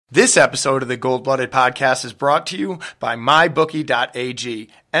This episode of the Gold Blooded Podcast is brought to you by mybookie.ag,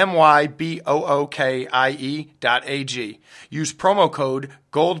 mybookie.ag. Use promo code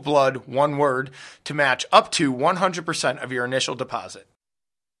GOLDBLOOD, one word, to match up to 100% of your initial deposit.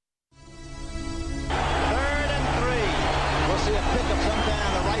 3rd and 3. We'll see a pickup sometime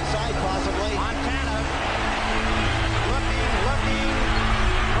on the right side, possibly. Montana looking,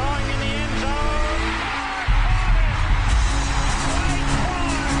 throwing in the end zone.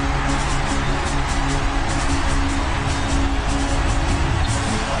 It's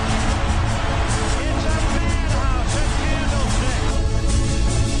a madhouse at Candlestick.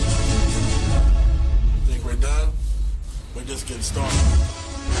 Think we're done? We're just getting started.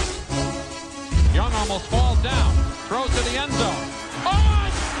 Young almost falls down, throws to the end zone.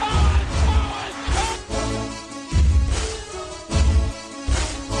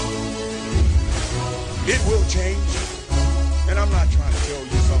 It will change, and I'm not trying to tell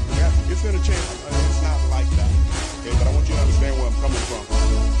you something. It's going to change. It's not like that. Okay, but I want you to understand where I'm coming from.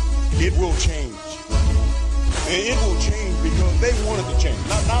 It will change. And it will change because they wanted to change,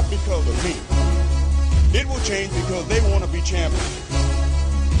 not because of me. It will change because they want to be champions.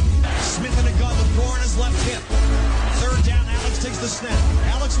 Smith in a gun, the throw on his left hip. 3rd down, Alex takes the snap.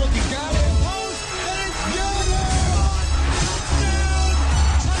 Alex looking, got it, post, and it's good!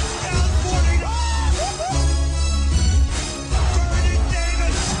 Touchdown, 40. Vernon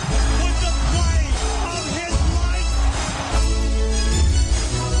Davis with the play of his life.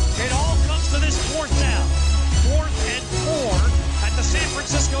 It all comes to this 4th down. 4th and 4 at the San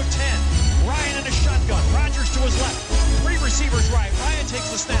Francisco 10. Ryan in a shotgun, Rodgers to his left. 3 receivers right. Ryan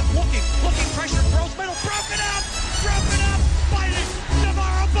takes the snap, looking, pressure, throws middle, broken up by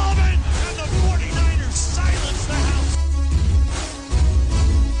Navarro Bowman, and the 49ers silence the house.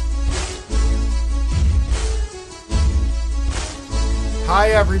 Hi,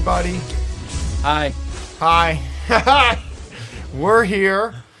 everybody. Hi. Hi. We're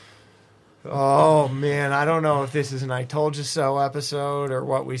here. Oh, man, I don't know if this is an I Told You So episode or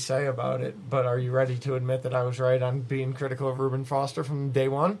what we say about it, but are you ready to admit that I was right on being critical of Reuben Foster from day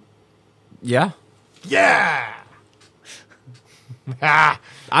one? Yeah. Yeah! I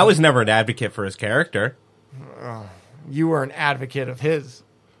was never an advocate for his character. You were an advocate of his.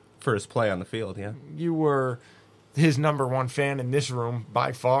 For his play on the field, yeah. You were his number one fan in this room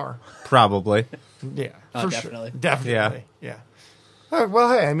by far. Probably. Yeah, definitely. Sure. Definitely. Yeah. All right, well,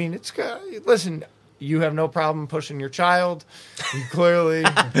 hey, I mean, it's good. Listen, you have no problem pushing your child. You clearly,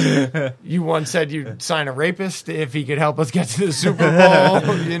 you once said you'd sign a rapist if he could help us get to the Super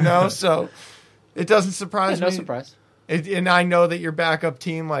Bowl, so it doesn't surprise me. No surprise. And I know that your backup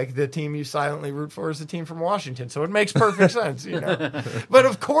team, like the team you silently root for, is the team from Washington, so it makes perfect sense, But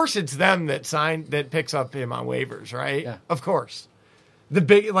of course, it's them that picks up him on waivers, right? Yeah. Of course.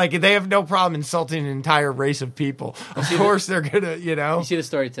 They have no problem insulting an entire race of people. Of course, they're gonna, You see the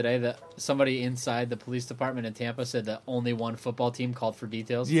story today that somebody inside the police department in Tampa said that only one football team called for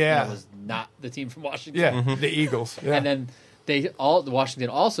details. Yeah, and it was not the team from Washington. Yeah, the Eagles. Yeah. And then Washington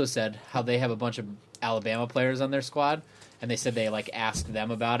also said how they have a bunch of Alabama players on their squad, and they said they asked them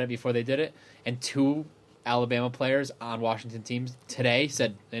about it before they did it, and 2 Alabama players on Washington teams today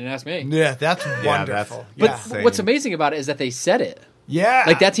said they didn't ask me. Yeah, that's wonderful. But what's amazing about it is that they said it.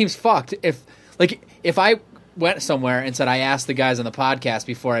 Yeah. That team's fucked. If I went somewhere and said I asked the guys on the podcast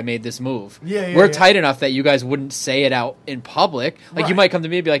before I made this move, we're tight enough that you guys wouldn't say it out in public. You might come to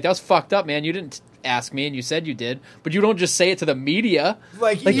me and be like, that was fucked up, man. You didn't ask me and you said you did, but you don't just say it to the media.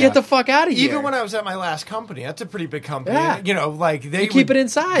 Get the fuck out of here. Even when I was at my last company, that's a pretty big company. Yeah. They keep it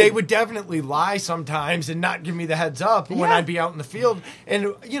inside. They would definitely lie sometimes and not give me the heads up when I'd be out in the field.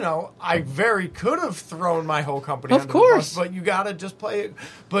 And I very could have thrown my whole company under the bus, but you gotta just play it.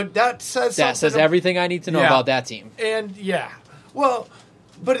 But that says everything I need to know about that team. And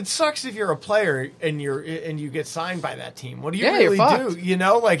but it sucks if you're a player and you get signed by that team. What do you really do?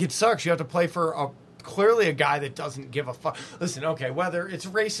 It sucks. You have to play for clearly a guy that doesn't give a fuck. Listen, okay, whether it's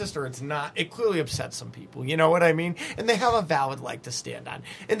racist or it's not, it clearly upsets some people. You know what I mean? And they have a valid leg to stand on.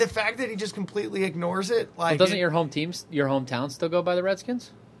 And the fact that he just completely ignores it, doesn't your hometown still go by the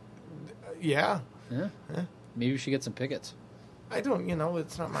Redskins? Yeah. Maybe we should get some pickets. I don't,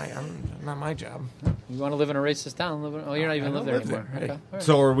 it's not my job. You want to live in a racist town? You're not even live there anymore. Okay. Right.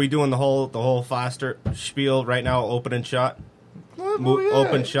 So are we doing the whole Foster spiel right now? Open and shut.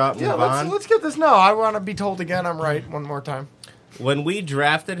 Open shut. Move on. Let's get this. No, I want to be told again. I'm right one more time. When we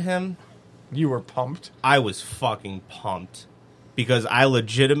drafted him, you were pumped. I was fucking pumped because I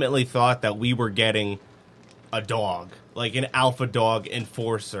legitimately thought that we were getting a dog, like an alpha dog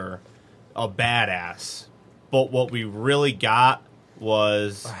enforcer, a badass. But what we really got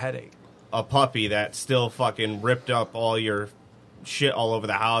was a headache. A puppy that still fucking ripped up all your shit all over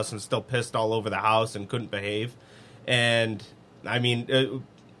the house and still pissed all over the house and couldn't behave. And, I mean,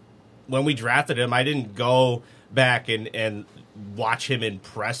 when we drafted him, I didn't go back and watch him in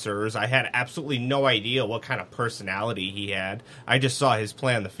pressers. I had absolutely no idea what kind of personality he had. I just saw his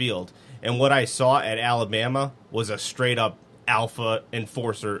play on the field. And what I saw at Alabama was a straight-up alpha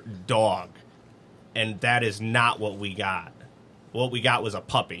enforcer dog. And that is not what we got. What we got was a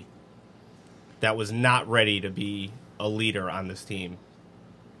puppy that was not ready to be a leader on this team.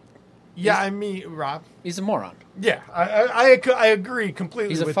 Yeah, I mean, Rob. He's a moron. Yeah, I agree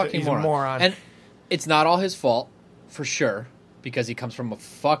completely. He's a fucking moron. And it's not all his fault, for sure, because he comes from a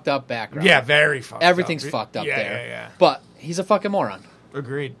fucked up background. Yeah, very fucked Everything's up. fucked up there. Yeah. But he's a fucking moron.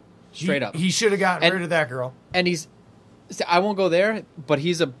 Agreed. Straight up. He should have gotten rid of that girl. And I won't go there, but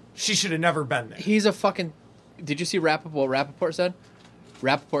she should have never been there. He's a fucking... Did you see what Rappaport said?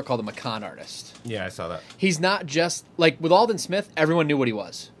 Rappaport called him a con artist. Yeah, I saw that. He's not just... Like, with Alden Smith, everyone knew what he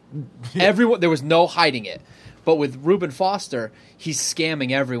was. Everyone, there was no hiding it. But with Reuben Foster, he's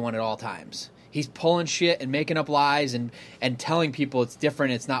scamming everyone at all times. He's pulling shit and making up lies and telling people it's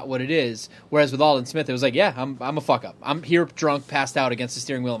different, it's not what it is. Whereas with Alden Smith, it was like, yeah, I'm a fuck up. I'm here drunk, passed out against the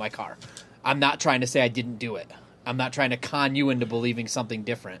steering wheel of my car. I'm not trying to say I didn't do it. I'm not trying to con you into believing something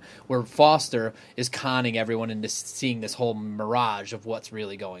different. Where Foster is conning everyone into seeing this whole mirage of what's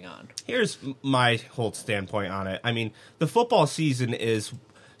really going on. Here's my whole standpoint on it. I mean, the football season is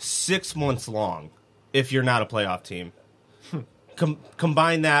 6 months long if you're not a playoff team.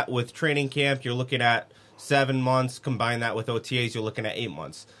 Combine that with training camp, you're looking at 7 months. Combine that with OTAs, you're looking at 8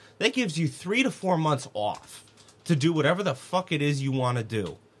 months. That gives you 3 to 4 months off to do whatever the fuck it is you want to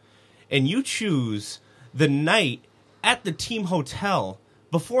do. And you choose the night at the team hotel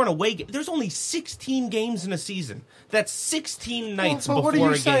before an away game. There's only 16 games in a season. That's 16 nights before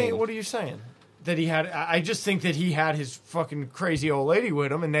a game. What are you saying? That he had... I just think that he had his fucking crazy old lady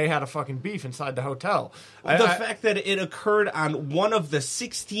with him, and they had a fucking beef inside the hotel. The fact that it occurred on one of the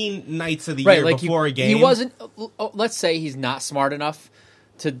 16 nights of the year before a game... He wasn't... Let's say he's not smart enough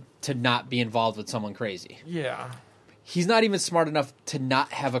to not be involved with someone crazy. Yeah. He's not even smart enough to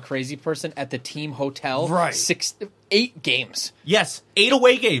not have a crazy person at the team hotel. Right. 8 games. Yes, 8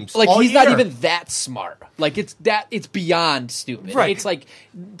 away games. Like, he's year. not even that smart. Like, it's beyond stupid. Right. It's like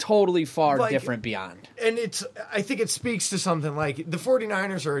totally far different beyond. And I think it speaks to something like the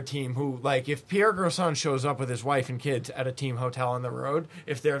 49ers are a team who, like, if Pierre Grosson shows up with his wife and kids at a team hotel on the road,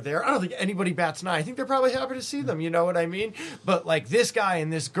 if they're there, I don't think anybody bats an eye. I think they're probably happy to see them. You know what I mean? But, like, this guy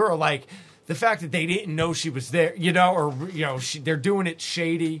and this girl, like... The fact that they didn't know she was there, they're doing it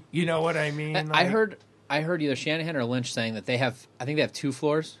shady. You know what I mean? Like, I heard either Shanahan or Lynch saying that I think they have 2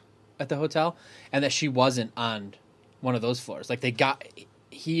 floors at the hotel, and that she wasn't on one of those floors. Like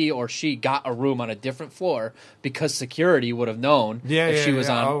he or she got a room on a different floor because security would have known if she was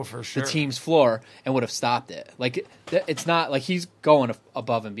on the team's floor and would have stopped it. Like, it's not like he's going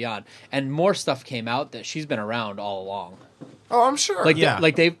above and beyond. And more stuff came out that she's been around all along. Oh, I'm sure.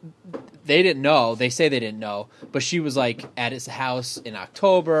 They didn't know. They say they didn't know, but she was like at his house in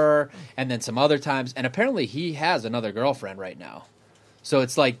October, and then some other times. And apparently, he has another girlfriend right now. So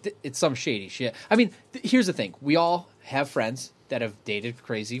it's like it's some shady shit. I mean, here's the thing: we all have friends that have dated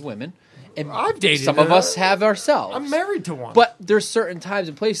crazy women, and I've dated some of us have ourselves. I'm married to one, but there's certain times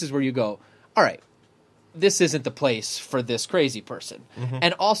and places where you go, all right, this isn't the place for this crazy person. Mm-hmm.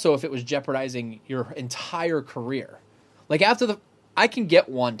 And also, if it was jeopardizing your entire career, like I can get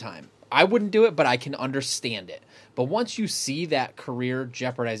one time. I wouldn't do it, but I can understand it. But once you see that career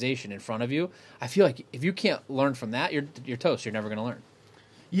jeopardization in front of you, I feel like if you can't learn from that, you're toast. You're never going to learn.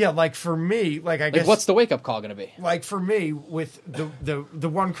 Yeah, like for me, I guess... what's the wake-up call going to be? Like for me, with the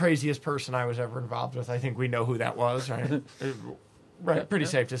one craziest person I was ever involved with, I think we know who that was, right? Right, pretty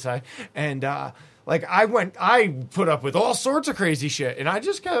safe to say. And, I put up with all sorts of crazy shit, and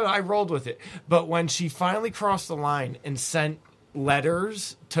I rolled with it. But when she finally crossed the line and sent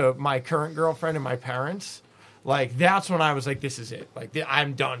letters to my current girlfriend and my parents, like, that's when I was like, this is it. Like,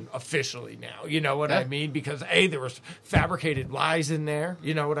 I'm done officially now. You know what I mean? Because there was fabricated lies in there.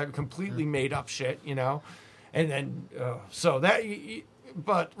 You know what I completely made up shit. You know, and then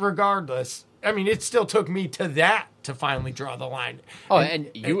but regardless, I mean, it still took me to that to finally draw the line. Oh, and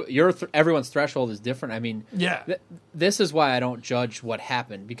everyone's threshold is different. I mean, yeah, this is why I don't judge what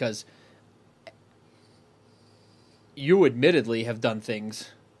happened, because you admittedly have done things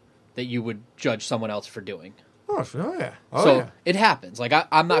that you would judge someone else for doing. Oh, sure, yeah. It happens. Like,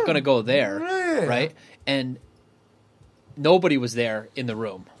 I'm not going to go there, right? And nobody was there in the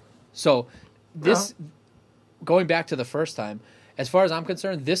room. So going back to the first time, as far as I'm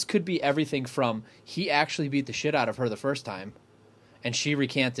concerned, this could be everything from he actually beat the shit out of her the first time, and she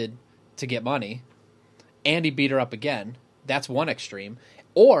recanted to get money, and he beat her up again. That's one extreme.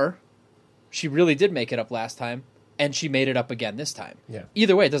 Or she really did make it up last time, and she made it up again this time. Yeah.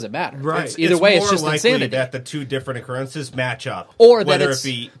 Either way, it doesn't matter. Right. Either way, it's just more insanity. likely that the two different occurrences match up, or whether that it's it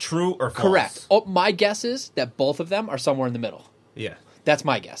be true or false. correct. Oh, my guess is that both of them are somewhere in the middle. Yeah. That's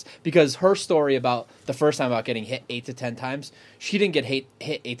my guess. Because her story about the first time about getting hit 8 to 10 times, she didn't get hit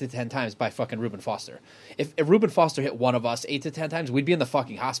 8 to 10 times by fucking Reuben Foster. If Reuben Foster hit one of us 8 to 10 times, we'd be in the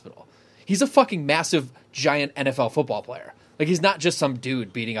fucking hospital. He's a fucking massive, giant NFL football player. Like, he's not just some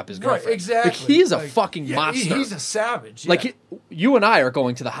dude beating up his girlfriend. Right, exactly. Like, he's a fucking monster. He's a savage. Yeah. Like, you and I are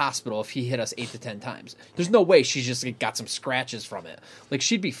going to the hospital if he hit us 8 to 10 times. There's no way she's just got some scratches from it. Like,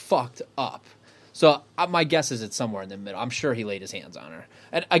 she'd be fucked up. So my guess is it's somewhere in the middle. I'm sure he laid his hands on her.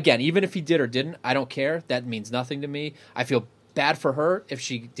 And again, even if he did or didn't, I don't care. That means nothing to me. I feel bad for her if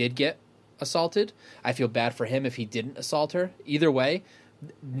she did get assaulted. I feel bad for him if he didn't assault her. Either way,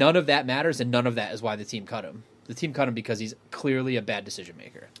 none of that matters, and none of that is why the team cut him. The team cut him because he's clearly a bad decision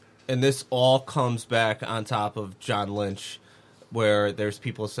maker. And this all comes back on top of John Lynch, where there's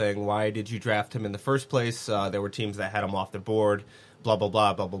people saying, why did you draft him in the first place? There were teams that had him off the board, blah, blah,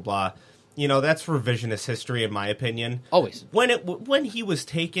 blah, blah, blah, blah. You know, that's revisionist history, in my opinion. Always. When he was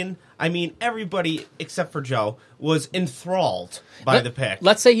taken, I mean, everybody except for Joe was enthralled by the pick.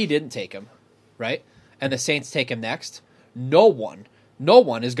 Let's say he didn't take him, right? And the Saints take him next. No one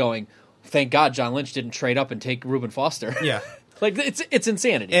is going, thank God John Lynch didn't trade up and take Reuben Foster. Yeah. Like, it's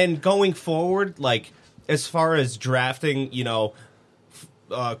insanity. And going forward, like, as far as drafting, you know,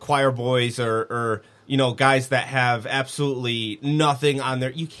 choir boys or you know, guys that have absolutely nothing on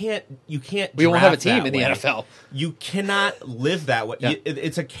their, you can't. We won't have a team in the NFL. You cannot live that way. Yeah.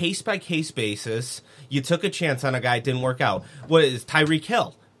 It's a case by case basis. You took a chance on a guy, it didn't work out. What is Tyreek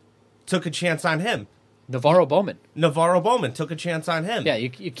Hill? Took a chance on him. Navarro Bowman took a chance on him. Yeah, you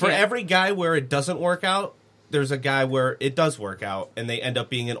can't. For every guy where it doesn't work out, there's a guy where it does work out, and they end up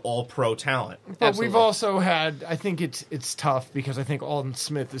being an all-pro talent. But Absolutely. we've also had, I think it's tough because I think Aldon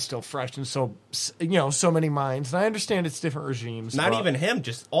Smith is still fresh in so many minds. And I understand it's different regimes. Not even him,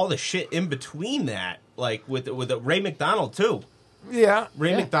 just all the shit in between that, like with Ray McDonald too. Yeah,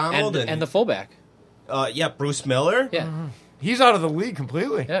 Ray McDonald and the fullback. Bruce Miller. Yeah, he's out of the league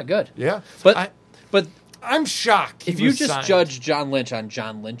completely. yeah, good. Yeah, But I'm shocked. if you just judge John Lynch on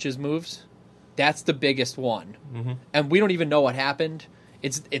John Lynch's moves, that's the biggest one. Mm-hmm. And we don't even know what happened.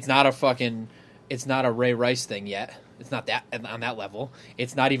 It's not a Ray Rice thing yet. It's not that on that level.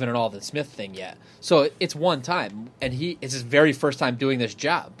 It's not even an Aldon Smith thing yet. So it's one time, and it's his very first time doing this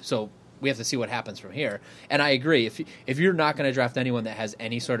job. So we have to see what happens from here. And I agree. If you're not going to draft anyone that has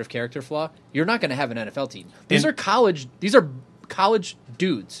any sort of character flaw, you're not going to have an NFL team. These are college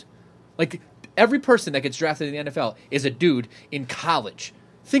dudes. Like, every person that gets drafted in the NFL is a dude in college.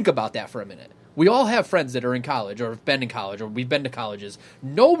 Think about that for a minute. We all have friends that are in college or have been in college or we've been to colleges.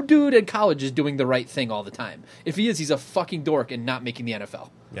 No dude in college is doing the right thing all the time. If he is, he's a fucking dork and not making the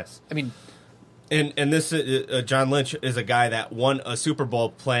NFL. Yes. I mean... And this John Lynch is a guy that won a Super Bowl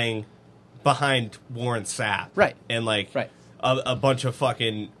playing behind Warren Sapp. Right. And, like, right. a bunch of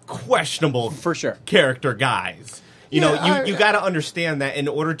fucking questionable for sure character guys. You got to understand that in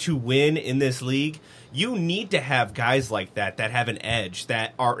order to win in this league, you need to have guys like that have an edge,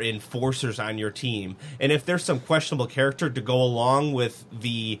 that are enforcers on your team. And if there's some questionable character to go along with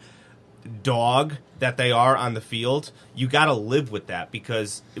the dog that they are on the field, you got to live with that,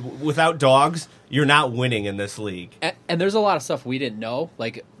 because without dogs, you're not winning in this league. And there's a lot of stuff we didn't know.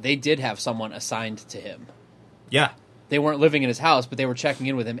 Like, they did have someone assigned to him. Yeah. They weren't living in his house, but they were checking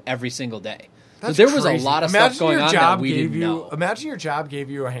in with him every single day. So there was crazy. a lot of stuff going on that we didn't know. Imagine your job gave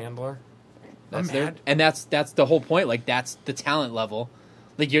you a handler. That's the whole point. Like, that's the talent level.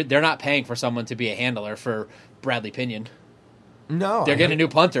 Like, they're not paying for someone to be a handler for Bradley Pinion. No, they're getting a new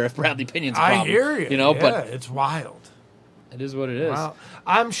punter if Bradley Pinion's a problem. I hear you. You know, yeah, but it's wild. It is what it is. Wow.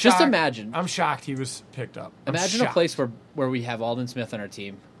 I'm shocked. Just imagine. I'm shocked he was picked up. Imagine a place where we have Aldon Smith on our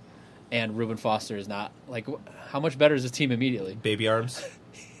team, and Reuben Foster is not. Like, how much better is this team immediately? Baby arms.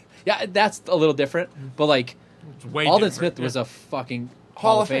 Yeah, that's a little different. But, like, Aldon Smith was a fucking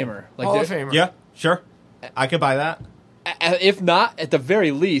Hall of Famer. Like, Hall of Famer. Yeah, sure. I could buy that. If not, at the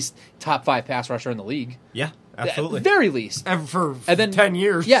very least, top 5 pass rusher in the league. Yeah, absolutely. At the very least. And then 10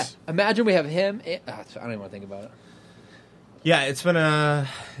 years. Yeah. Imagine we have him. I don't even want to think about it. Yeah, it's been a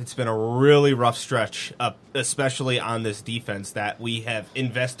really rough stretch, especially on this defense that we have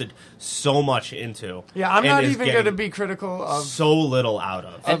invested so much into. Yeah, I'm not even going to be critical of so little out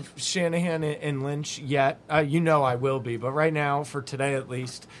of Shanahan and Lynch yet. I will be, but right now, for today at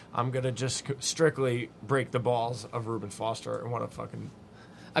least, I'm going to just strictly break the balls of Reuben Foster and what a fucking.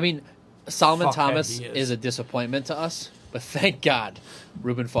 I mean, Solomon Thomas is a disappointment to us, but thank God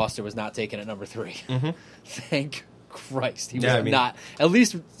Reuben Foster was not taken at number 3. Mm-hmm. Thank Christ, he was not. At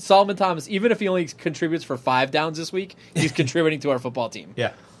least Solomon Thomas, even if he only contributes for 5 downs this week, he's contributing to our football team.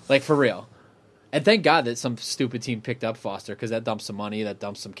 Yeah. Like, for real. And thank God that some stupid team picked up Foster, because that dumps some money, that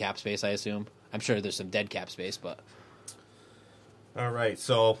dumps some cap space, I assume. I'm sure there's some dead cap space, but... All right,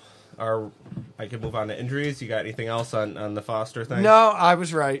 so I can move on to injuries. You got anything else on the Foster thing? No, I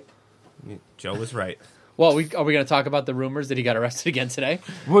was right. Joe was right. Well, are we going to talk about the rumors that he got arrested again today?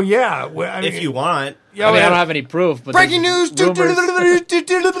 Well, yeah. If you want. Yeah, I don't have any proof. But breaking news! That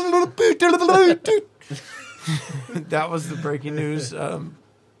was the breaking news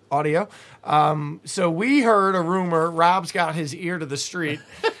audio. So we heard a rumor. Rob's got his ear to the street.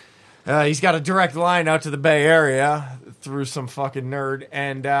 He's got a direct line out to the Bay Area through some fucking nerd.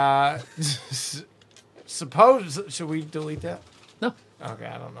 And should we delete that? No. Okay,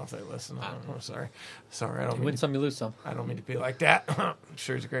 I don't know if they listen. I don't know. Sorry, I don't. You win some, you lose some. I don't mean to be like that. I'm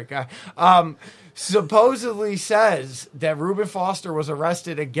sure he's a great guy. Supposedly says that Reuben Foster was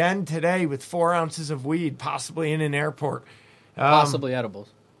arrested again today with 4 ounces of weed, possibly in an airport. Possibly edibles.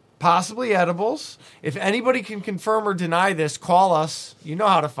 Possibly edibles. If anybody can confirm or deny this, call us. You know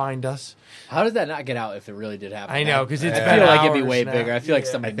how to find us. How did that not get out if it really did happen? I know, because it's been I feel like it'd be hours way now. bigger. I feel like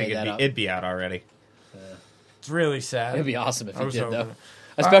somebody made that up. It'd be out already. It's really sad. It'd be awesome if he did, though.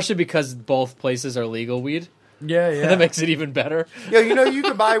 Especially because both places are legal weed. Yeah. That makes it even better. Yeah, you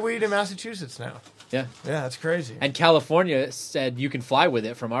can buy weed in Massachusetts now. Yeah. Yeah, that's crazy. And California said you can fly with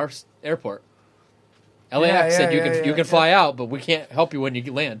it from our airport. LAX said you can fly out, but we can't help you when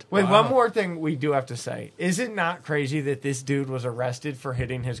you land. Wait, one more thing we do have to say. Is it not crazy that this dude was arrested for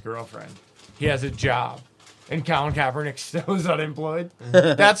hitting his girlfriend? He has a job. And Colin Kaepernick still is unemployed?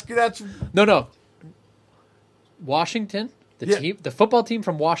 That's No. Washington, the football team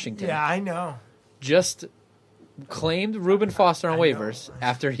from Washington. Yeah, I know. Just claimed Reuben Foster on waivers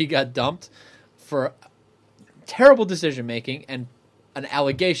after he got dumped for terrible decision making and an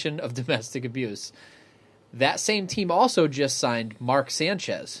allegation of domestic abuse. That same team also just signed Mark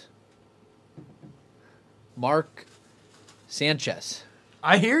Sanchez.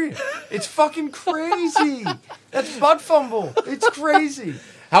 I hear you. It's fucking crazy. That's butt fumble. It's crazy.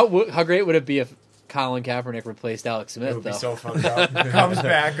 How great would it be if Colin Kaepernick replaced Alex Smith? It would be so fucked up. Comes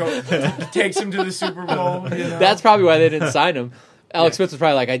back, takes him to the Super Bowl. You know? That's probably why they didn't sign him. Alex Smith was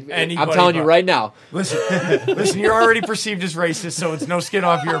probably like, I'm telling you right now. Listen, you're already perceived as racist, so it's no skin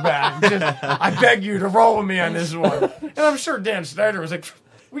off your back. I beg you to roll with me on this one. And I'm sure Dan Snyder was like,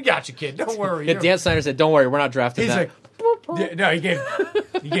 we got you, kid. Don't worry. Yeah, Dan Snyder said, don't worry, we're not drafting He's that. Like, no, he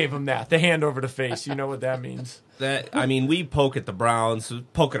gave him that. The hand over the face. You know what that means. We poke at the Browns,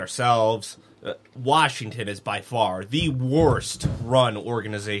 poke at ourselves. Washington is by far the worst run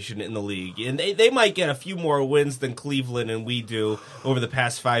organization in the league. And they might get a few more wins than Cleveland and we do over the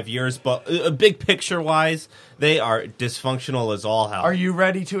past 5 years. But big picture-wise, they are dysfunctional as all hell. Are you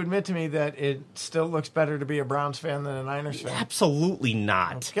ready to admit to me that it still looks better to be a Browns fan than a Niners fan? Absolutely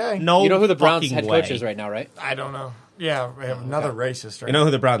not. Okay. No, you know who the Browns fucking head way. coach is right now, right? I don't know. Yeah, we have another racist right You know who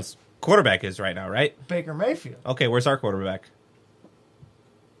the Browns quarterback is right now, right? Baker Mayfield. Okay, where's our quarterback?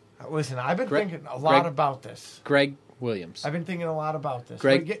 Listen, I've been thinking a lot about this. Greg Williams. I've been thinking a lot about this.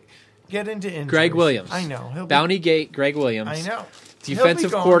 Get into injuries. Greg Williams. I know. Bounty Gate, Greg Williams. I know.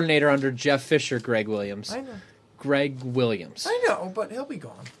 Defensive coordinator under Jeff Fisher, Greg Williams. I know. Greg Williams. I know, but he'll be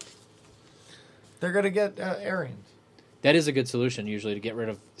gone. They're going to get Arians. That is a good solution, usually, to get rid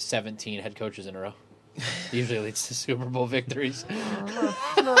of 17 head coaches in a row. Usually leads to Super Bowl victories.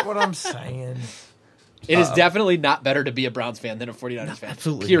 That's not what I'm saying. It is definitely not better to be a Browns fan than a 49ers fan.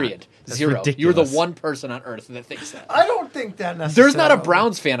 Absolutely Period. Not. Zero. Ridiculous. You're the one person on earth that thinks that. I don't think that necessarily. There's not a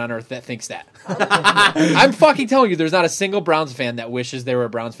Browns fan on earth that thinks that. I'm fucking telling you, there's not a single Browns fan that wishes they were a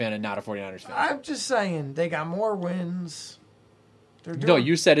Browns fan and not a 49ers fan. I'm just saying, they got more wins. No,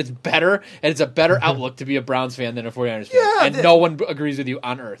 you said it's better, and it's a better outlook to be a Browns fan than a 49ers fan. Yeah, and no one agrees with you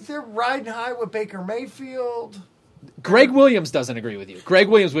on earth. They're riding high with Baker Mayfield. Greg Williams doesn't agree with you. Greg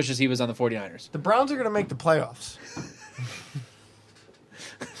Williams wishes he was on the 49ers. The Browns are going to make the playoffs.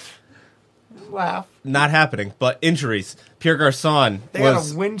 Laugh. Not happening, but injuries. Pierre Garçon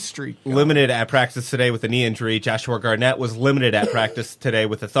was a win streak limited at practice today with a knee injury. Joshua Garnett was limited at practice today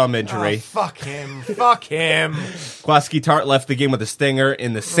with a thumb injury. Fuck him. Fuck him. Kwaski Tart left the game with a stinger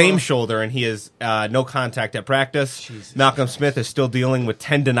in the same shoulder, and he is no contact at practice. Jesus Malcolm Smith is still dealing with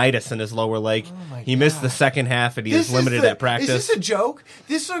tendonitis in his lower leg. He missed the second half, and he is limited at practice. Is this a joke?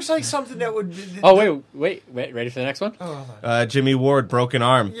 This looks like something that would... wait. Ready for the next one? Jimmy Ward, broken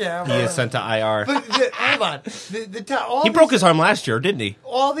arm. Yeah, he is sent to IR. But hold on. He broke his arm last year, didn't he?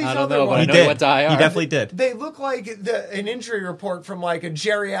 All these other know, ones. He did. Went to IR. He definitely did. They look like an injury report from like a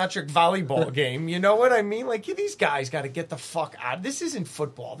geriatric volleyball game. You know what I mean? Like, these guys got to get the fuck out. This isn't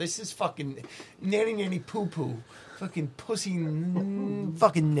football. This is fucking nanny poo poo. Fucking pussy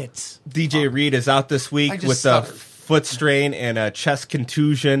fucking nits. DJ Reed is out this week with a foot strain and a chest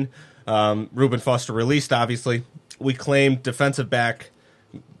contusion. Reuben Foster released, obviously. We claimed defensive back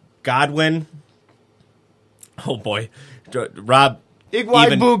Godwin. Oh, boy. Rob.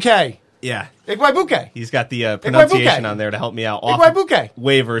 Igwe-Buke. Yeah. Igwe-Buke. He's got the pronunciation on there to help me out. Igwe-Buke.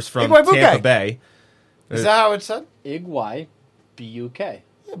 Waivers from Tampa Bay. Is that how it's said? Igwe-Buke.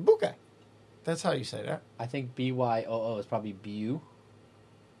 Yeah, Buke. That's how you say that. I think BYOO is probably Bu.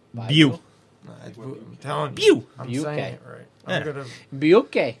 Bu. I'm telling Bu. you. I'm Buke. saying it right. I'm gonna...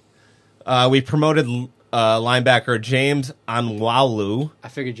 Buke. We promoted linebacker James Anwalu. I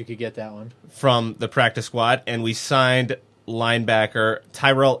figured you could get that one. From the practice squad, and we signed linebacker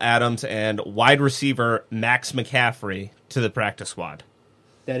Tyrell Adams and wide receiver Max McCaffrey to the practice squad.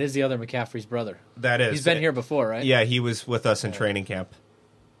 That is the other McCaffrey's brother. That is. He's been here before, right? Yeah, he was with us in training camp.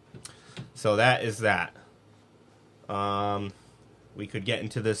 So that is that. We could get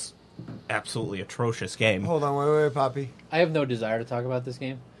into this absolutely atrocious game. Hold on, wait, Poppy. I have no desire to talk about this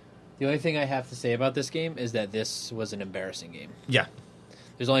game. The only thing I have to say about this game is that this was an embarrassing game. Yeah.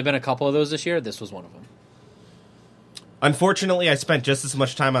 There's only been a couple of those this year. This was one of them. Unfortunately, I spent just as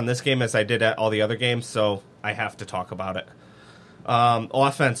much time on this game as I did at all the other games, so I have to talk about it.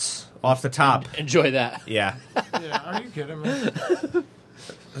 Offense, off the top. Enjoy that. Yeah. Yeah, are you kidding me?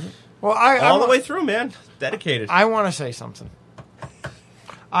 Well, all the way through, man. Dedicated. I want to say something.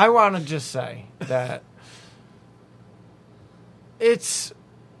 I want to just say that it's,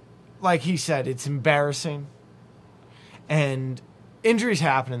 like he said, it's embarrassing. And injuries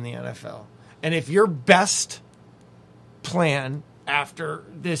happen in the NFL. And if your best plan after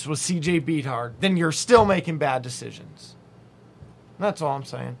this was CJ Beathard, then you're still making bad decisions. That's all I'm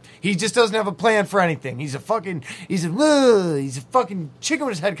saying. He just doesn't have a plan for anything. He's a fucking chicken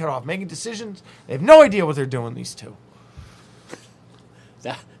with his head cut off, making decisions. They have no idea what they're doing, these two.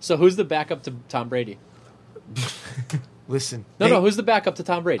 So who's the backup to Tom Brady? Listen. No, who's the backup to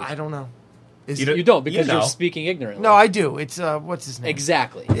Tom Brady? I don't know. You don't because you're speaking ignorantly. No, I do. It's, what's his name?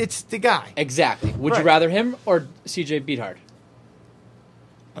 Exactly. It's the guy. Exactly. Would you rather him or CJ Beathard?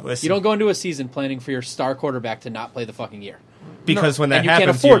 Listen. You don't go into a season planning for your star quarterback to not play the fucking year. Because when that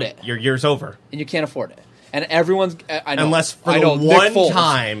happens, your year's over. And you can't afford it. And everyone's... I know, Unless for the one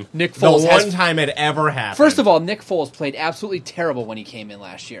time it ever happened. First of all, Nick Foles played absolutely terrible when he came in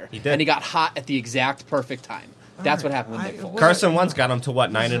last year. He did. And he got hot at the exact perfect time. That's what happened with Nick Foles. Carson Wentz got him to,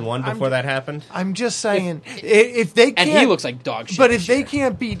 9-1 before that happened? I'm just saying, if they can't... And he looks like dog shit. But if they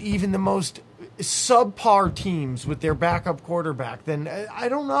can't beat even the most subpar teams with their backup quarterback, then I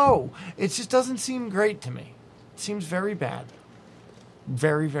don't know. It just doesn't seem great to me. It seems very bad.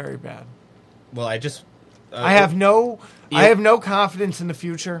 Very, very bad. Well, I just... I have no confidence in the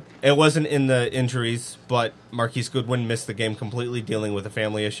future. It wasn't in the injuries, but Marquise Goodwin missed the game completely, dealing with a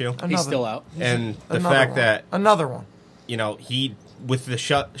family issue. He's still out. And the fact that... Another one. He, with the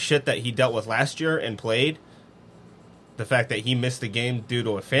shit that he dealt with last year and played, the fact that he missed the game due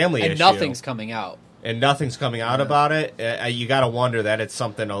to a family issue... And nothing's coming out. About it, you got to wonder that it's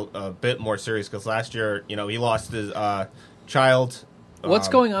something a bit more serious, because last year, he lost his child... What's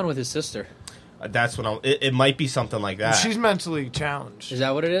going on with his sister? That's what it might be something like that. She's mentally challenged. Is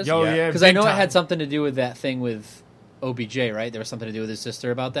that what it is? Oh, yeah. Because I know it had something to do with that thing with OBJ, right? There was something to do with his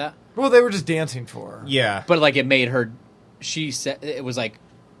sister about that? Well, they were just dancing for her. Yeah. But, it made her... She said... It was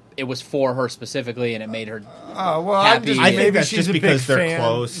it was for her specifically, and it made her happy. I think that's just because they're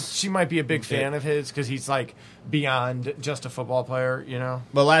close. She might be a big fan of his, because he's, beyond just a football player,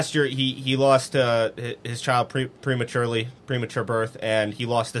 But last year, he lost his child premature birth, and he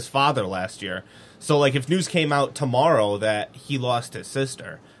lost his father last year. So, if news came out tomorrow that he lost his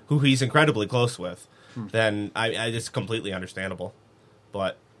sister, who he's incredibly close with, then it's completely understandable.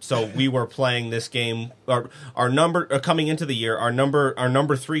 But... So we were playing this game. Our number coming into the year, our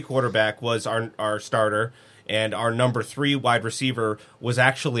number 3 quarterback was our starter, and our number 3 wide receiver was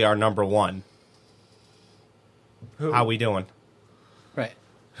actually our number 1. How we doing? Right.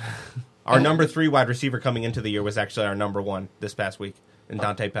 Our number 3 wide receiver coming into the year was actually our number 1 this past week in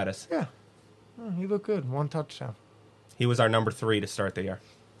Dante Pettis. Yeah. Oh, he looked good. 1 touchdown. He was our number 3 to start the year.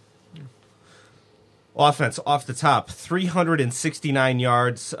 Offense off the top, 369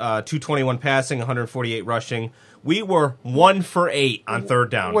 yards, 221 passing, 148 rushing. We were 1 for 8 on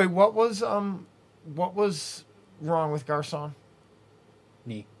third down. Wait, what was wrong with Garcon?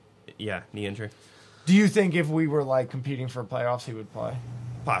 Knee. Yeah, knee injury. Do you think if we were like competing for playoffs, he would play?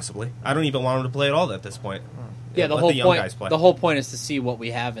 Possibly. I don't even want him to play at all at this point. Yeah, the Let whole the young point. guys play. The whole point is to see what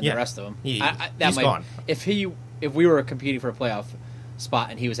we have in the rest of them. He's gone. gone. If we were competing for a playoff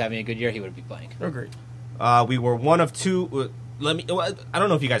spot and he was having a good year, he would be playing. Agreed. We were 1 of 2. I don't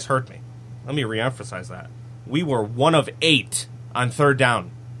know if you guys heard me. Let me reemphasize that. We were 1 of 8 on third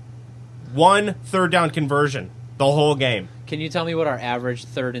down. 1 third down conversion the whole game. Can you tell me what our average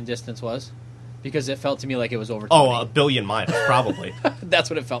third and distance was? Because it felt to me like it was over 20. Oh, a billion miles, probably.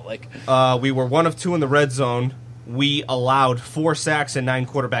 That's what it felt like. We were 1 of 2 in the red zone. We allowed 4 sacks and 9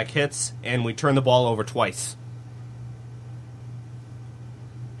 quarterback hits, and we turned the ball over twice.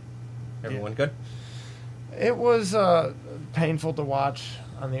 Everyone good? It was painful to watch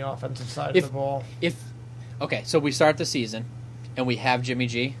on the offensive side of the ball. Okay, so we start the season, and we have Jimmy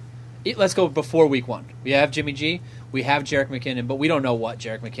G. Let's go before week 1. We have Jimmy G. We have Jerick McKinnon, but we don't know what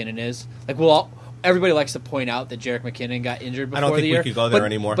Jerick McKinnon is. Like, everybody likes to point out that Jerick McKinnon got injured before the year. I don't think we could go there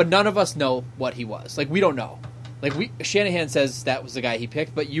anymore. But none of us know what he was. Like, we don't know. Like, Shanahan says that was the guy he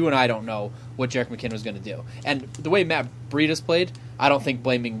picked, but you and I don't know what Jerick McKinnon was going to do. And the way Matt Breida's played, I don't think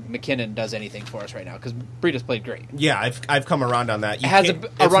blaming McKinnon does anything for us right now, because Breida's played great. Yeah, I've come around on that.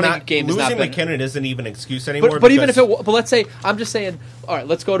 A running game is not losing McKinnon isn't even an excuse anymore. But even if but let's say, I'm just saying, all right,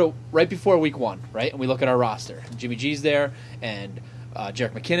 let's go to right before week 1, right? And we look at our roster. Jimmy G's there, and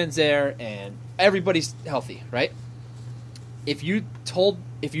Jerick McKinnon's there, and everybody's healthy, right? If you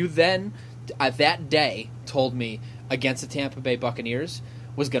then that day told me against the Tampa Bay Buccaneers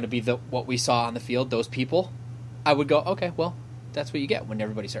was going to be what we saw on the field, those people, I would go, okay, well, that's what you get when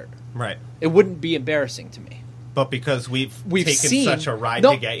everybody's hurt. Right. It wouldn't be embarrassing to me. But because we've taken seen, such a ride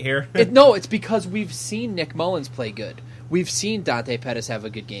to get here. It's because we've seen Nick Mullins play good. We've seen Dante Pettis have a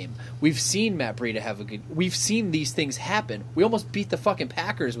good game. We've seen Matt Breida have a good... We've seen these things happen. We almost beat the fucking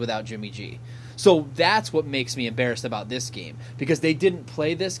Packers without Jimmy G. So that's what makes me embarrassed about this game. Because they didn't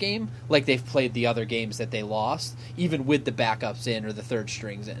play this game like they've played the other games that they lost, even with the backups in or the third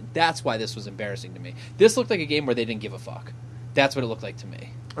strings in. That's why this was embarrassing to me. This looked like a game where they didn't give a fuck. That's what it looked like to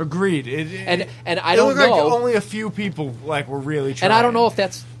me. Agreed. And I don't know. Like only a few people were really trying. And I don't know if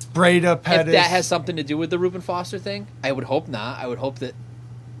that's Breida, Pettis. If that has something to do with the Reuben Foster thing. I would hope not. I would hope that,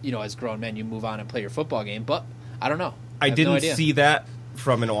 as grown men, you move on and play your football game. But I don't know. I didn't see that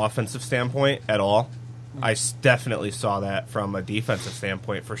from an offensive standpoint at all. I definitely saw that from a defensive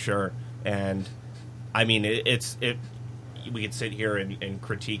standpoint for sure. And I mean, we could sit here and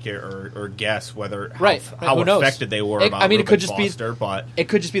critique it or guess whether how affected they were about Reuben Foster, but it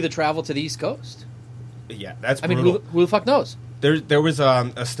could just be the travel to the East Coast. Yeah, that's brutal. I mean, who the fuck knows? There was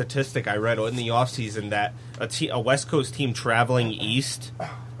a statistic I read in the offseason that a West Coast team traveling east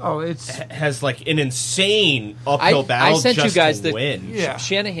has like an insane uphill battle. I sent just you guys to win. Yeah.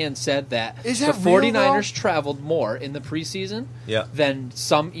 Shanahan said that the 49ers traveled more in the preseason than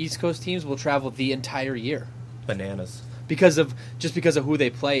some East Coast teams will travel the entire year. Bananas. Because of who they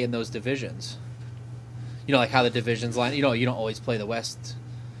play in those divisions. Like how the divisions line. You don't always play the West,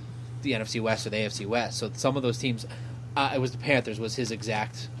 the NFC West or the AFC West. So some of those teams, it was the Panthers was his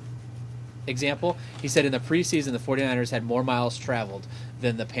exact example. He said in the preseason the 49ers had more miles traveled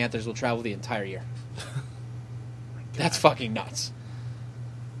than the Panthers will travel the entire year. That's fucking nuts.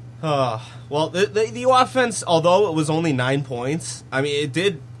 Well, the offense, although it was only 9 points, I mean, it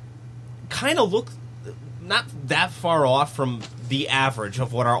did kind of look not that far off from the average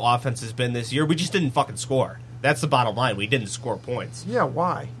of what our offense has been this year. We just didn't fucking score. That's the bottom line. We didn't score points. Yeah,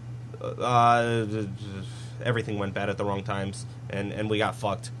 why? Everything went bad at the wrong times, and we got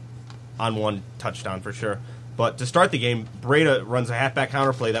fucked on one touchdown for sure. But to start the game, Breida runs a halfback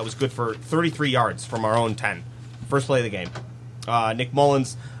counterplay that was good for 33 yards from our own 10. First play of the game. Nick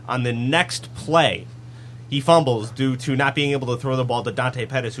Mullins, on the next play, he fumbles due to not being able to throw the ball to Dante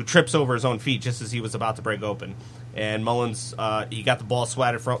Pettis, who trips over his own feet just as he was about to break open. And Mullins, he got the ball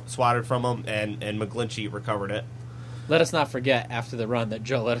swatted from him, and McGlinchey recovered it. Let us not forget, after the run, that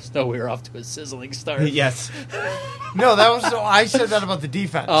Joe let us know we were off to a sizzling start. Yes. No, I said that about the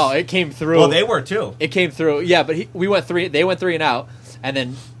defense. Oh, it came through. Well, they were too. It came through. Yeah, but they went 3 and out, and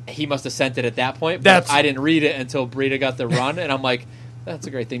then he must have sent it at that point. But I didn't read it until Breida got the run, and I'm like, That's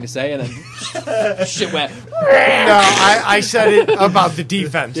a great thing to say, and then shit went. No, I said it about the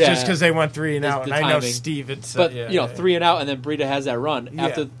defense just because they went 3 and out. And I know Steve had said, but 3 and out, and then Breida has that run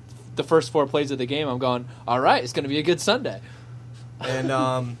after the first 4 plays of the game. I'm going, all right, it's going to be a good Sunday. And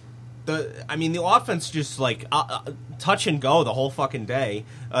the offense just like touch and go the whole fucking day.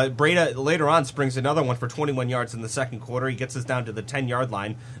 Breida later on springs another one for 21 yards in the second quarter. He gets us down to the 10-yard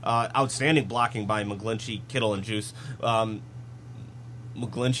line. Outstanding blocking by McGlinchey, Kittle, and Juice.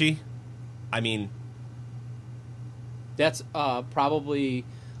 McGlinchey, that's probably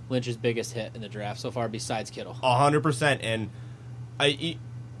Lynch's biggest hit in the draft so far, besides Kittle. 100%. And the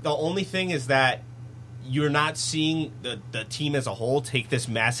only thing is that you're not seeing the team as a whole take this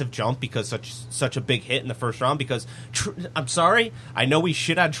massive jump because such a big hit in the first round. Because I'm sorry, I know we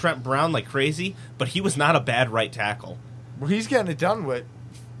shit on Trent Brown like crazy, but he was not a bad right tackle. Well, he's getting it done with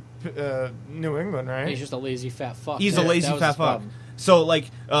New England, right? He's just a lazy fat fuck. He's a lazy fat fuck. Problem. So,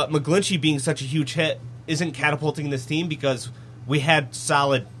 McGlinchey being such a huge hit isn't catapulting this team because we had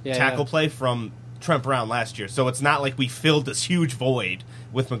solid tackle play from Trent Brown last year. So it's not like we filled this huge void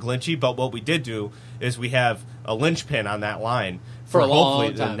with McGlinchey, but what we did do is we have a linchpin on that line for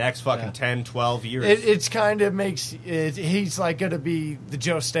hopefully the next fucking 10, 12 years. It's kind of makes it, he's like going to be the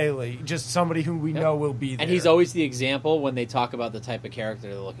Joe Staley, just somebody who we know will be there. And he's always the example when they talk about the type of character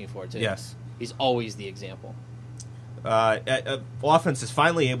they're looking for, too. Yes. He's always the example. Offense is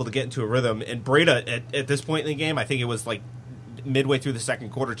finally able to get into a rhythm, and Breida at this point in the game, I think it was like midway through the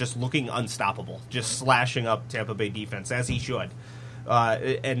second quarter, just looking unstoppable, just slashing up Tampa Bay defense, as he should.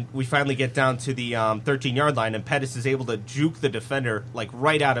 And we finally get down to the 13-yard line, and Pettis is able to juke the defender like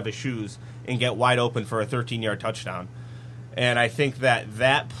right out of his shoes and get wide open for a 13-yard touchdown. And I think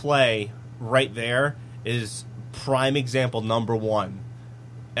that play right there is prime example number 1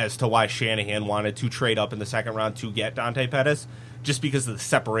 as to why Shanahan wanted to trade up in the second round to get Dante Pettis, just because of the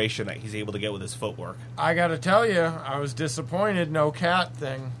separation that he's able to get with his footwork. I got to tell you, I was disappointed. No cat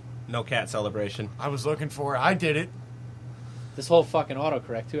thing. No cat celebration. I was looking for it. I did it. This whole fucking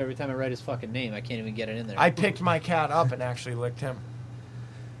autocorrect, too. Every time I write his fucking name, I can't even get it in there. I picked my cat up and actually licked him.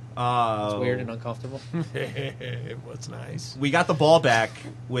 It's weird and uncomfortable. It was nice. We got the ball back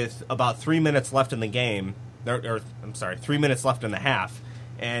with about 3 minutes left in the game. I'm sorry, 3 minutes left in the half.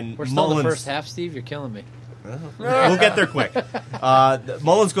 And we're still in the first half, Steve? You're killing me. We'll get there quick.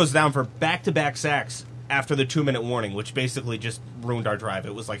 Mullins goes down for back-to-back sacks after the 2-minute warning, which basically just ruined our drive.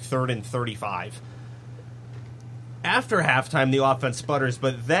 It was like 3rd and 35. After halftime, the offense sputters,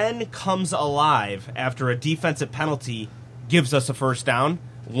 but then comes alive after a defensive penalty gives us a first down.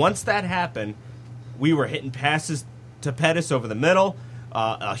 Once that happened, we were hitting passes to Pettis over the middle.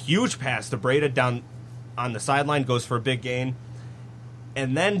 A huge pass to Breida down on the sideline goes for a big gain.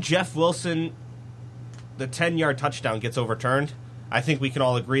 And then Jeff Wilson, the 10-yard touchdown gets overturned. I think we can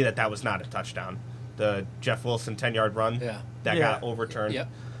all agree that was not a touchdown. The Jeff Wilson 10-yard run that got overturned. Yep.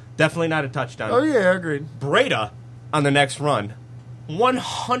 Definitely not a touchdown. Oh, yeah, agreed. Breida, on the next run,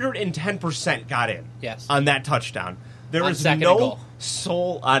 110% got in on that touchdown. There is no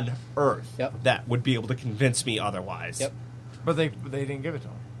soul on earth that would be able to convince me otherwise. Yep. But they didn't give it to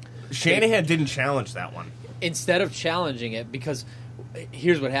him. Shanahan didn't challenge that one. Instead of challenging it, because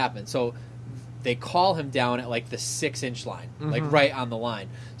here's what happened. So they call him down at like the 6-inch line, like right on the line.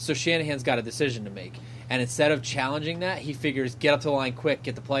 So Shanahan's got a decision to make. And instead of challenging that, he figures get up to the line quick,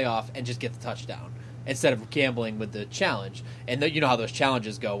 get the play off, and just get the touchdown. Instead of gambling with the challenge. And you know how those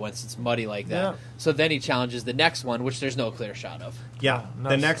challenges go once it's muddy like that. Yeah. So then he challenges the next one, which there's no clear shot of. Yeah,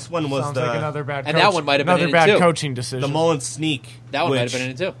 the next one was sounds like another bad and that one might have been another bad coaching decision. The Mullins sneak. That one might have been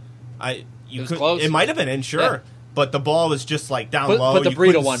in it too. It was close. It might have been in, sure. Yeah. But the ball was just like down low. But the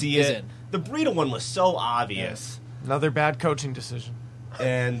Breida one is in. The Breida one was so obvious. Yeah. Another bad coaching decision.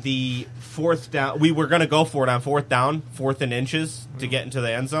 And the fourth down, we were going to go for it on 4th down, 4th and inches to get into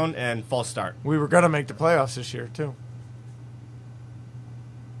the end zone, and false start. We were going to make the playoffs this year, too.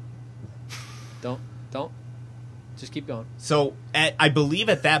 Don't. Just keep going. So, I believe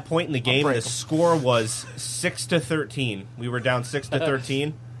at that point in the game, the score was 6-13. We were down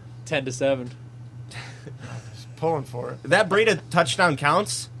 6-13. 10-7. Pulling for it. That Breida touchdown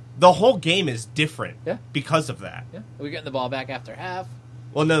counts. The whole game is different because of that. Yeah. Are we getting the ball back after half?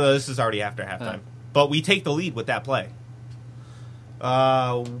 Well, no, this is already after halftime. But we take the lead with that play.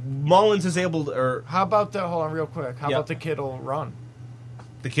 Mullins is able to... How about the... Hold on real quick. How about the Kittle run?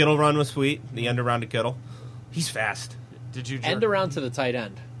 The Kittle run was sweet. The end around to Kittle. He's fast. Did you... End around to the tight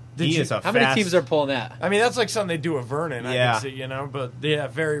end. How many teams are pulling that? I mean, that's like something they do with Vernon, I can see, but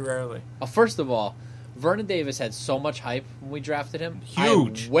very rarely. Well, first of all, Vernon Davis had so much hype when we drafted him.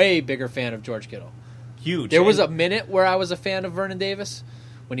 Huge. I'm way bigger fan of George Kittle. Huge. There was a minute where I was a fan of Vernon Davis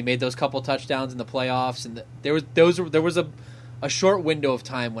when he made those couple touchdowns in the playoffs, and there was a short window of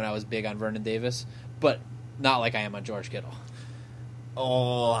time when I was big on Vernon Davis, but not like I am on George Kittle.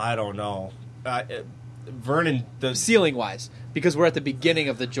 Oh, I don't know. Vernon, the ceiling wise, because we're at the beginning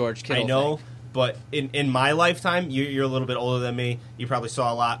of the George Kittle. I know, thing. But in my lifetime, you're a little bit older than me. You probably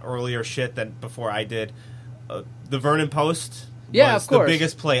saw a lot earlier shit than before I did. The Vernon Post was of course. The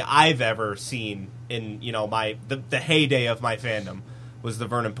biggest play I've ever seen in the heyday of my fandom was the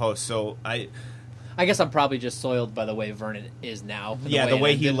Vernon Post. So I guess I'm probably just soiled by the way Vernon is now. The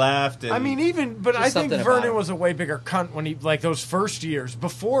way he left. And I mean, I think Vernon was a way bigger cunt when he, like, those first years.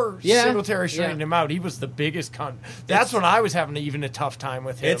 Before Singletary straightened him out, he was the biggest cunt. That's when I was having even a tough time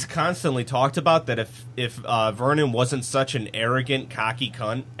with him. It's constantly talked about that if Vernon wasn't such an arrogant, cocky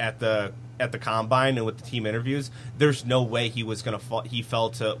cunt at the combine and with the team interviews, there's no way he was going to fall. He fell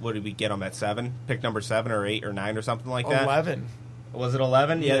to, what did we get him at 7? Pick number 7 or 8 or 9 or something like that? 11. Was it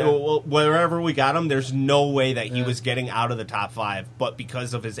 11? Yeah. Well, wherever we got him, there's no way that he was getting out of the top 5. But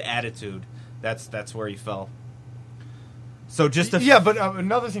because of his attitude, that's where he fell. So just but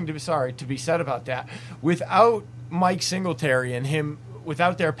another thing to be said about that, without Mike Singletary and him,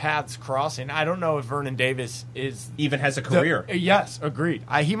 without their paths crossing, I don't know if Vernon Davis even has a career. Yes, agreed.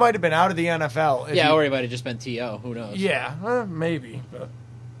 He might have been out of the NFL. Or he might have just been T.O. Who knows? Yeah, maybe. But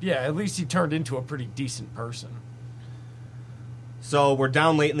at least he turned into a pretty decent person. So we're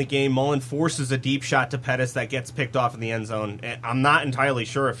down late in the game. Mullen forces a deep shot to Pettis that gets picked off in the end zone. I'm not entirely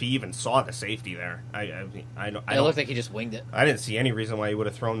sure if he even saw the safety there. It looked like he just winged it. I didn't see any reason why he would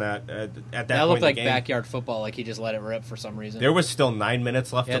have thrown that at that point. That looked like backyard football, like he just let it rip for some reason. There was still 9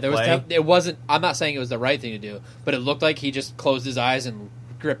 minutes left to play. It wasn't. I'm not saying it was the right thing to do, but it looked like he just closed his eyes and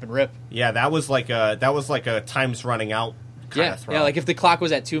grip and rip. Yeah, that was like a time's running out. Kind of throw. Yeah, like if the clock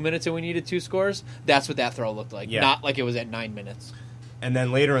was at 2 minutes and we needed 2 scores, that's what that throw looked like. Yeah. Not like it was at 9 minutes. And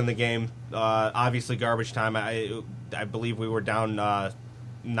then later in the game, obviously garbage time. I believe we were down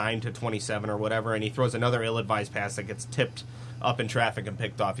 9-27 or whatever, and he throws another ill-advised pass that gets tipped up in traffic and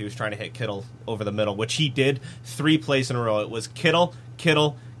picked off. He was trying to hit Kittle over the middle, which he did 3 plays in a row. It was Kittle,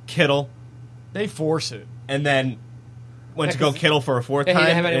 Kittle, Kittle. They force it. And then went to go Kittle for a 4th time. He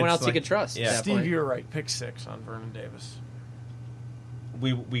didn't have anyone else he could trust. Yeah. Steve, you're right. Pick 6 on Vernon Davis.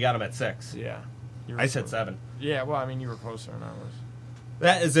 We got him at 6. Yeah. I said 7. Yeah, well, I mean, you were closer than I was.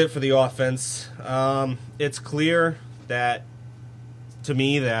 That is it for the offense. It's clear that, to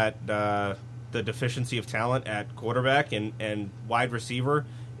me, that the deficiency of talent at quarterback and wide receiver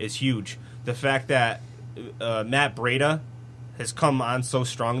is huge. The fact that Matt Breida has come on so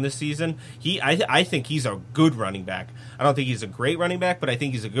strong this season, I think he's a good running back. I don't think he's a great running back, but I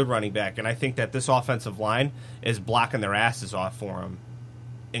think he's a good running back, and I think that this offensive line is blocking their asses off for him,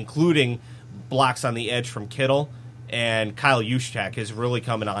 including blocks on the edge from Kittle. And Kyle Juszczyk is really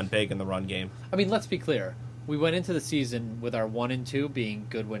coming on big in the run game. I mean, let's be clear. We went into the season with our 1 and 2 being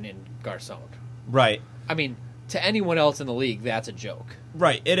Goodwin and Garcon. Right. I mean, to anyone else in the league, that's a joke.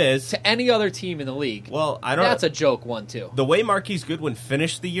 Right, it is. To any other team in the league, that's a joke 1-2. The way Marquise Goodwin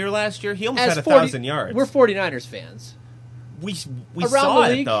finished the year last year, he almost had 1,000 yards. We're 49ers fans. We saw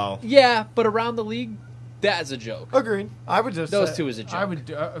it, though. Yeah, but around the league, that's a joke. Agreed. I would just those 2 is a joke. I would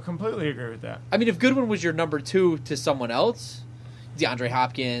completely agree with that. I mean, if Goodwin was your number 2 to someone else, DeAndre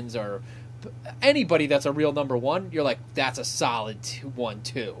Hopkins or anybody that's a real number 1, you're like, that's a solid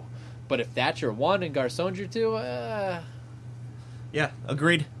 1-2. But if that's your 1 and Garcon's your 2, yeah,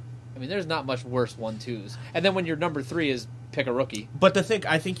 agreed. I mean, there's not much worse 1-2s. And then when your number 3 is pick a rookie. But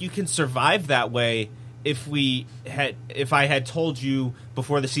I think you can survive that way. If I had told you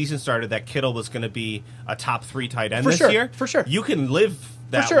before the season started that Kittle was going to be a top 3 tight end year, for sure, you can live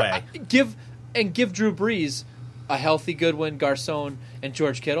that way. Give Drew Brees a healthy Goodwin, Garcon, and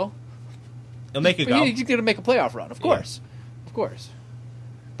George Kittle. He'll make it go. He's going to make a playoff run, of course, of course.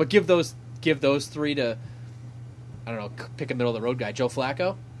 But give those 3 to, I don't know, pick a middle of the road guy, Joe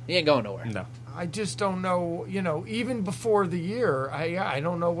Flacco. He ain't going nowhere. No. I just don't know, even before the year, I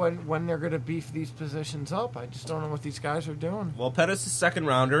don't know when they're going to beef these positions up. I just don't know what these guys are doing. Well, Pettis is second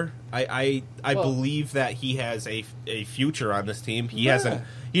rounder. I believe that he has a future on this team. He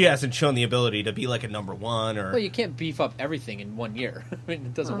hasn't shown the ability to be like a number 1 or. Well, you can't beef up everything in 1 year. I mean,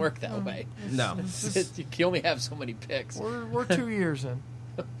 it doesn't work that way. No, you can only have so many picks. We're 2 years in.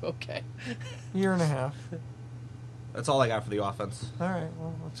 Okay, year and a half. That's all I got for the offense. All right,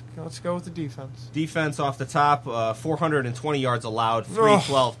 well, let's go with the defense. Defense off the top, 420 yards allowed,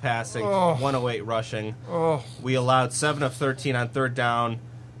 312 passing, 108 rushing. We allowed 7 of 13 on third down,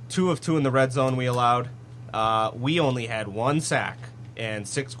 2 of 2 in the red zone we allowed. We only had 1 sack and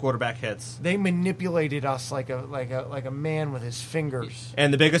 6 quarterback hits. They manipulated us like a man with his fingers.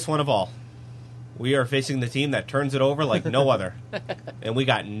 And the biggest one of all, we are facing the team that turns it over like no other. And we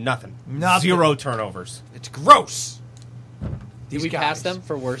got nothing. 0 turnovers. It's gross. Did we pass them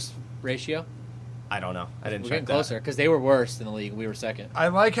for worst ratio? I don't know. I didn't check that. We're getting closer because they were worst in the league. We were second. I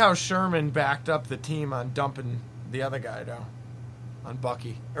like how Sherman backed up the team on dumping the other guy, though. On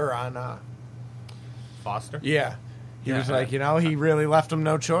Bucky. Or on... Foster? Yeah. He was like, he really left him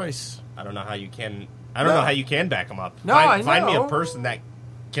no choice. I don't know how you can... I don't know how you can back him up. No, I know. Find me a person that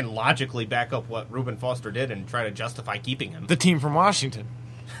can logically back up what Reuben Foster did and try to justify keeping him. The team from Washington.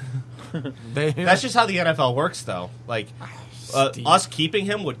 That's just how the NFL works, though. Like, us keeping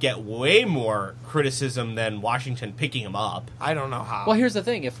him would get way more criticism than Washington picking him up. I don't know how. Well, here's the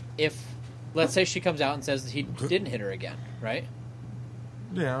thing. If let's say she comes out and says that he didn't hit her again, right?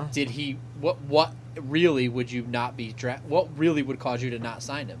 Yeah. Did he... What really would you not be... What really would cause you to not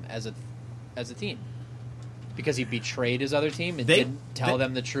sign him as a team? Because he betrayed his other team and didn't tell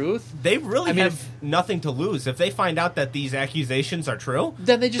them the truth? They really have nothing to lose. If they find out that these accusations are true,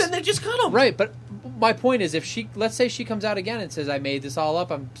 then they just cut him. Right, but my point is, let's say she comes out again and says, I made this all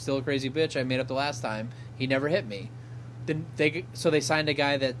up, I'm still a crazy bitch, I made up the last time, he never hit me. Then they signed a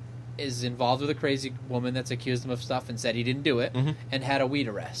guy that is involved with a crazy woman that's accused him of stuff and said he didn't do it and had a weed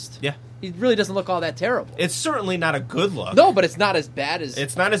arrest. Yeah. He really doesn't look all that terrible. It's certainly not a good look. No, but it's not as bad as...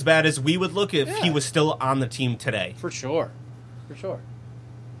 It's not as bad as we would look if he was still on the team today. For sure.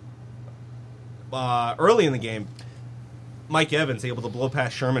 Early in the game, Mike Evans able to blow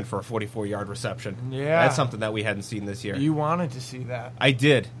past Sherman for a 44-yard reception. Yeah. That's something that we hadn't seen this year. You wanted to see that. I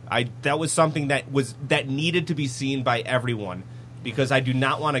did. That was something that needed to be seen by everyone. Because I do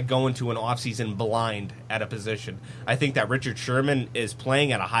not want to go into an offseason blind at a position. I think that Richard Sherman is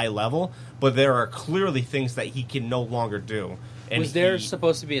playing at a high level, but there are clearly things that he can no longer do. And was there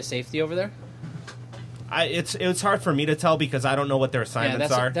supposed to be a safety over there? It's hard for me to tell because I don't know what their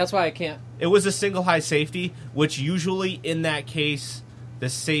assignments are. That's why I can't. It was a single high safety, which usually in that case, the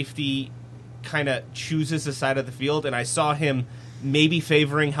safety kind of chooses the side of the field, and I saw him maybe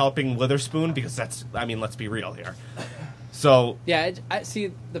favoring helping Witherspoon because let's be real here. So yeah, I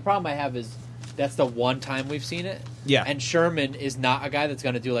see. The problem I have is that's the one time we've seen it. Yeah, and Sherman is not a guy that's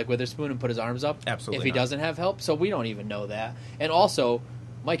going to do like Witherspoon and put his arms up. Absolutely, if he doesn't have help. So we don't even know that. And also,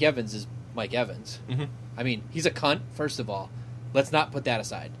 Mike Evans is Mike Evans. Mm-hmm. I mean, he's a cunt. First of all, let's not put that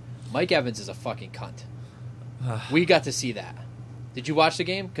aside. Mike Evans is a fucking cunt. We got to see that. Did you watch the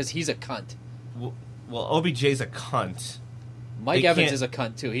game? Because he's a cunt. Well, OBJ's a cunt. Mike Evans is a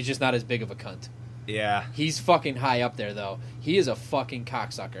cunt too. He's just not as big of a cunt. Yeah. He's fucking high up there, though. He is a fucking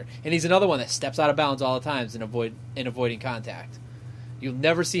cocksucker. And he's another one that steps out of bounds all the times in avoiding contact. You'll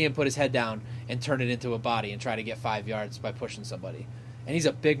never see him put his head down and turn it into a body and try to get 5 yards by pushing somebody. And he's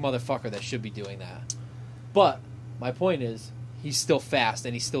a big motherfucker that should be doing that. But my point is, he's still fast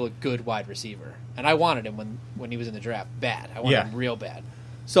and he's still a good wide receiver. And I wanted him when he was in the draft. Bad. I wanted him real bad.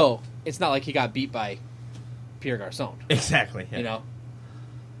 So it's not like he got beat by Pierre Garçon. Exactly. Yeah. You know?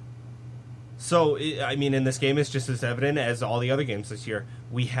 So, I mean, in this game, it's just as evident as all the other games this year.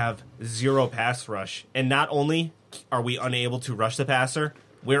 We have 0 pass rush. And not only are we unable to rush the passer,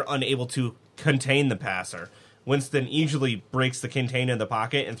 we're unable to contain the passer. Winston easily breaks the contain in the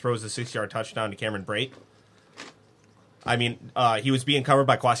pocket and throws a 6-yard touchdown to Cameron Brate. I mean, he was being covered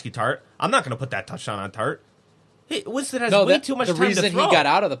by Kwaski Tart. I'm not going to put that touchdown on Tart. Hey, Winston has way too much time to throw. The reason he got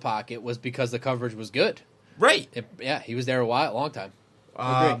out of the pocket was because the coverage was good. Right. He was there a long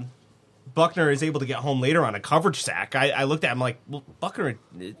time. Buckner is able to get home later on a coverage sack. I looked at him like, well, Buckner,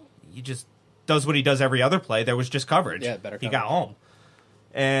 he just does what he does every other play. There was just coverage. Yeah, better coverage. He got home.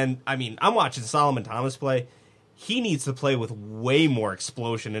 And, I mean, I'm watching Solomon Thomas play. He needs to play with way more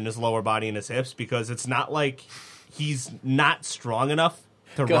explosion in his lower body and his hips because it's not like he's not strong enough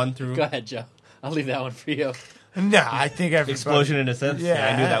to run through. Go ahead, Joe. I'll leave that one for you. No, I think everybody... Explosion in his hips? Yeah,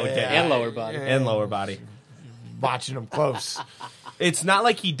 I knew that would get you. And lower body. And lower body. Watching him close. It's not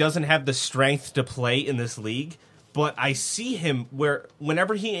like he doesn't have the strength to play in this league, but I see him where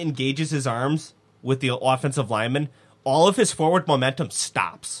whenever he engages his arms with the offensive lineman, all of his forward momentum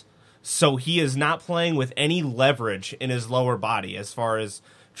stops. So he is not playing with any leverage in his lower body as far as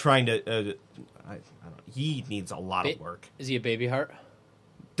trying to... he needs a lot of work. Is he a baby heart?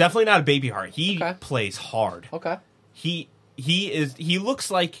 Definitely not a baby heart. He plays hard. Okay. He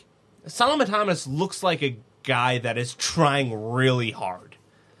looks like... Solomon Thomas looks like a guy that is trying really hard.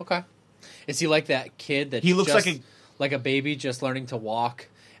 Okay. Is he like that kid that he looks like a baby just learning to walk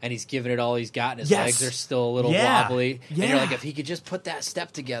and he's giving it all he's got and his legs are still a little wobbly and you're like, if he could just put that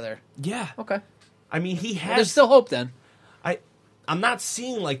step together. Yeah. Okay. I mean, he has... Well, there's still hope then. I'm not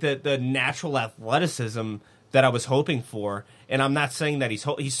seeing like the natural athleticism that I was hoping for, and I'm not saying that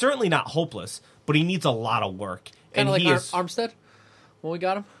he's certainly not hopeless, but he needs a lot of work. Kind of like Armstead when we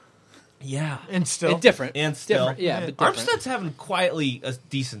got him. Yeah, and still different, and still, different. Yeah, but different. Armstead's having quietly a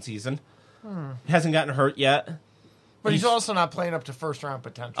decent season. Hasn't gotten hurt yet, but he's also not playing up to first round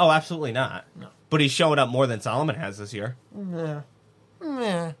potential. Oh, absolutely not. No. But he's showing up more than Solomon has this year.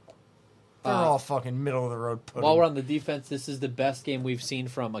 Yeah. They're all fucking middle of the road pudding. While we're on the defense, this is the best game we've seen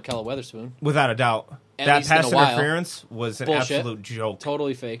from Akella Weatherspoon. Without a doubt. That pass interference was an absolute joke.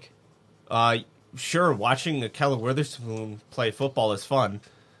 Totally fake. Sure, watching Akella Weatherspoon play football is fun.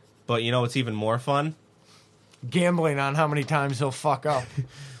 But you know what's even more fun? Gambling on how many times he'll fuck up.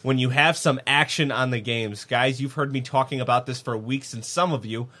 When you have some action on the games. Guys, you've heard me talking about this for weeks, and some of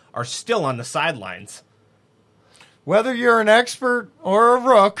you are still on the sidelines. Whether you're an expert or a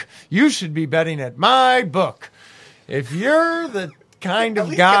rook, you should be betting at my book. If you're the kind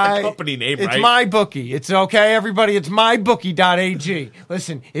of guy, the company name, it's right? my bookie. It's okay, everybody. It's mybookie.ag.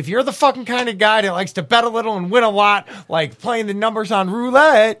 Listen, if you're the fucking kind of guy that likes to bet a little and win a lot, like playing the numbers on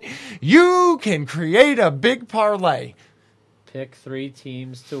roulette, you can create a big parlay. Pick 3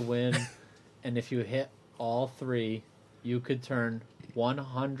 teams to win, and if you hit all 3, you could turn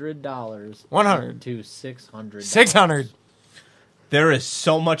 $100 100 to $600. 600. There is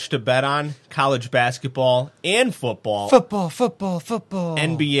so much to bet on. College basketball and football. Football.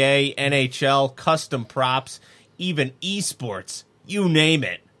 NBA, NHL, custom props, even esports. You name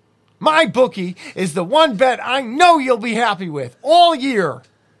it. My bookie is the one bet I know you'll be happy with all year.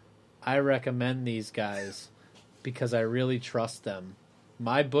 I recommend these guys because I really trust them.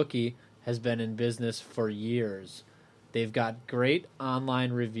 My bookie has been in business for years. They've got great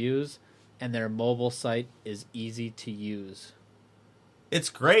online reviews, and their mobile site is easy to use. It's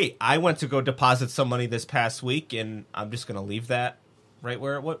great. I went to go deposit some money this past week, and I'm just going to leave that right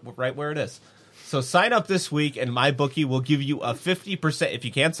where it is. So sign up this week, and MyBookie will give you a 50%, if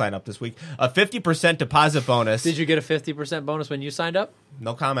you can sign up this week, a 50% deposit bonus. Did you get a 50% bonus when you signed up?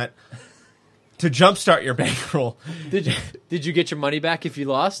 No comment. To jumpstart your bankroll. Did you get your money back if you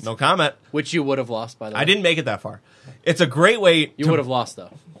lost? No comment. Which you would have lost, by the way. I didn't make it that far. It's a great way. You would have lost, though.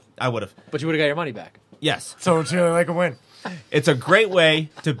 I would have. But you would have got your money back. Yes. So it's really like a win. It's a great way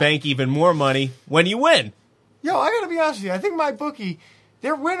to bank even more money when you win. Yo, I got to be honest with you. I think my bookie,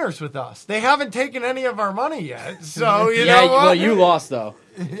 they're winners with us. They haven't taken any of our money yet. So, you know what? Well, you lost, though.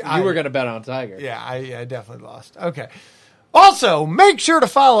 You were going to bet on Tiger. Yeah, I definitely lost. Okay. Also, make sure to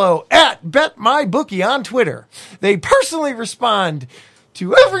follow at BetMyBookie on Twitter. They personally respond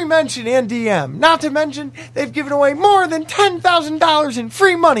to every mention and DM. Not to mention, they've given away more than $10,000 in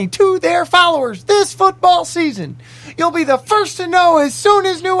free money to their followers this football season. You'll be the first to know as soon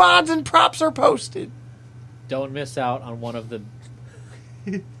as new odds and props are posted. Don't miss out on one of the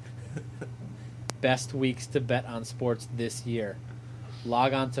best weeks to bet on sports this year.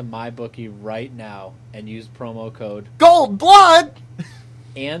 Log on to MyBookie right now and use promo code Gold Blood!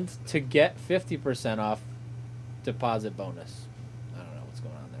 And to get 50% off deposit bonus. I don't know what's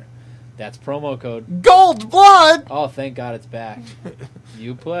going on there. That's promo code Gold Blood! Oh, thank God it's back.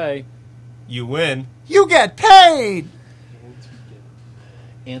 You play. You win. You get paid!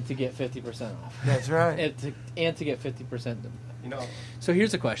 And to get 50% off. That's right. And to get 50%. You know. So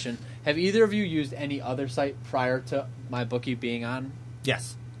here's a question. Have either of you used any other site prior to MyBookie being on?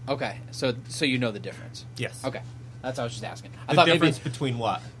 Yes. Okay. So you know the difference. Yes. Okay. That's what I was just asking. I thought difference between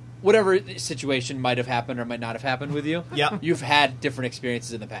what? Whatever situation might have happened or might not have happened with you. Yeah. You've had different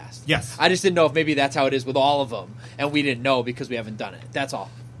experiences in the past. Yes. I just didn't know if maybe that's how it is with all of them, and we didn't know because we haven't done it. That's all.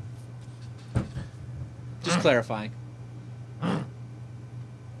 Just clarifying.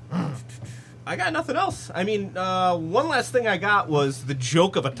 I got nothing else. I mean, one last thing I got was the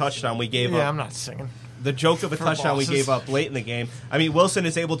joke of a touchdown we gave up. Yeah, I'm not singing. The joke of a touchdown we gave up late in the game. I mean, Wilson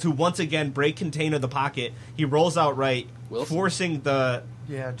is able to once again break contain of the pocket. He rolls out right, forcing the...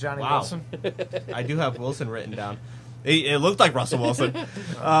 Yeah, Johnny Wilson. I do have Wilson written down. It looked like Russell Wilson.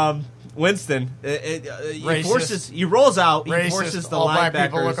 Winston. He rolls out. He forces the all linebackers.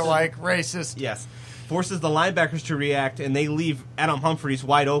 black people look alike. Racist. Yes. Forces the linebackers to react, and they leave Adam Humphries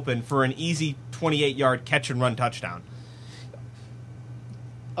wide open for an easy 28-yard catch-and-run touchdown.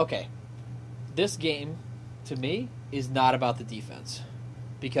 Okay. This game, to me, is not about the defense.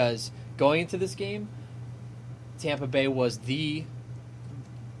 Because going into this game, Tampa Bay was the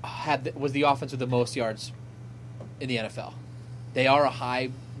offense with the most yards in the NFL. They are a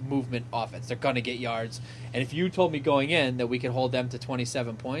high movement offense. They're going to get yards. And if you told me going in that we could hold them to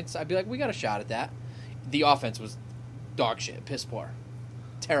 27 points, I'd be like, we got a shot at that. The offense was dog shit, piss poor.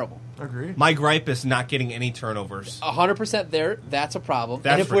 terrible. Agreed. My gripe is not getting any turnovers. 100% there. That's a problem.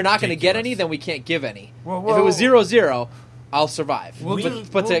 That's and if we're not going to get ridiculous. any, then we can't give any. Well, if it was 0-0, I'll survive. We'll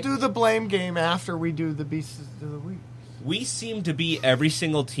do the blame game after we do the Beasts of the Week. We seem to be every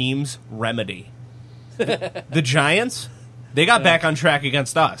single team's remedy. The Giants, they got back on track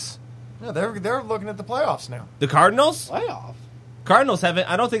against us. No, they're looking at the playoffs now. The Cardinals? Playoff. Cardinals haven't.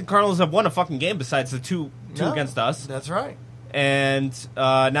 I don't think the Cardinals have won a fucking game besides the two against us. That's right. And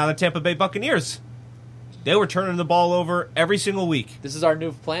now the Tampa Bay Buccaneers. They were turning the ball over every single week. This is our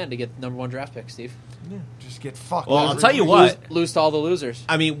new plan to get the number 1 draft pick, Steve. Yeah, just get fucked. Well, I'll tell you what. Lose to all the losers.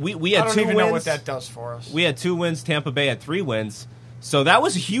 I mean, we I had don't 2 even wins. know what that does for us. We had 2 wins. Tampa Bay had 3 wins. So that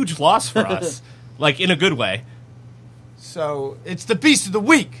was a huge loss for us. Like, in a good way. So, it's the Beast of the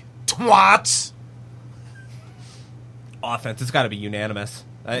Week, twats. Offense, it's got to be unanimous.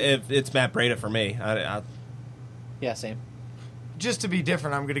 It's Matt Breida for me. Yeah, same. Just to be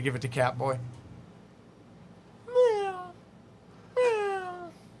different, I'm going to give it to Catboy.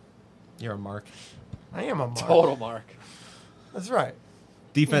 You're a mark. I am a mark. Total mark. That's right.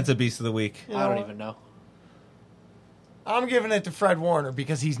 Defensive Beast of the Week. I don't even know. I'm giving it to Fred Warner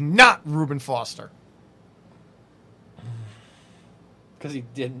because he's not Reuben Foster. Because he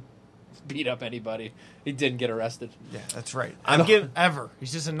didn't beat up anybody. He didn't get arrested. Yeah, that's right. Ever.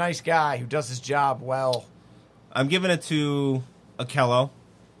 He's just a nice guy who does his job well. I'm giving it to Akello,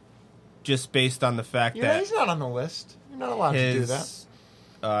 just based on the fact that he's not on the list. You're not allowed to do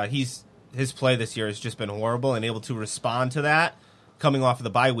that. His play this year has just been horrible, and able to respond to that coming off of the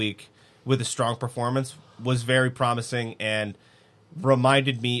bye week with a strong performance was very promising and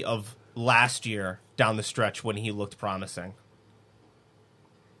reminded me of last year down the stretch when he looked promising.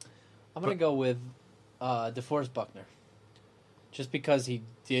 I'm going to go with DeForest Buckner. Just because he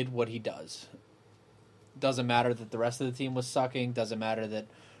did what he does. Doesn't matter that the rest of the team was sucking. Doesn't matter that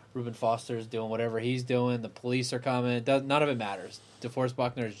Reuben Foster is doing whatever he's doing. The police are coming. None of it matters. DeForest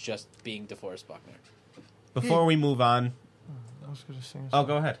Buckner is just being DeForest Buckner. Before we move on... I was going to say something. Oh,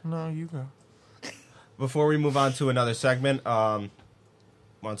 go ahead. No, you go. Before we move on to another segment, want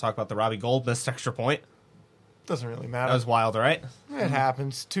to talk about the Robbie Gould missed extra point? Doesn't really matter. That was wild, right? It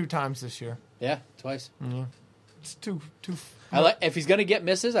happens 2 times this year. Yeah, twice. Yeah. It's too. If he's going to get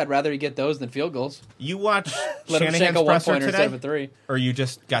misses, I'd rather he get those than field goals. You watch Let him Shanahan's shank a presser 1-pointer today? instead of a 3. Or you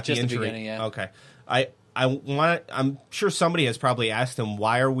just got Just the the injury? beginning, yeah. Okay. I'm sure somebody has probably asked him,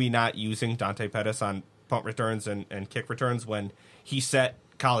 why are we not using Dante Pettis on punt returns and kick returns when he set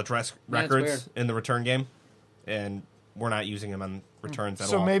college records in the return game, and we're not using him on returns at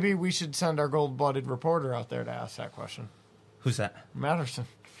all. So maybe we should send our gold-blooded reporter out there to ask that question. Who's that? Matterson.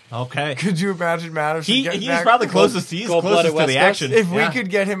 Okay. Could you imagine Matterson He's probably closest to the action. If we could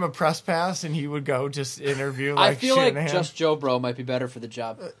get him a press pass and he would go just interview like I feel Shanahan. like just Joe Bro might be better for the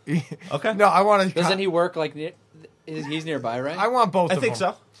job. Okay. No, I want to... Doesn't he work like... He's nearby, right? I want both of them. I think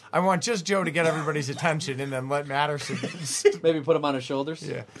so. I want just Joe to get everybody's attention and then let Matterson... Maybe put him on his shoulders.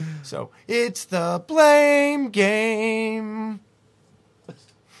 Yeah. So, it's the blame game.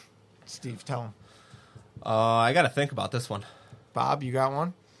 Steve, tell him. I got to think about this one. Bob, you got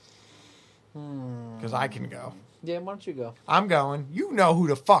one? Because I can go. Yeah, why don't you go? I'm going. You know who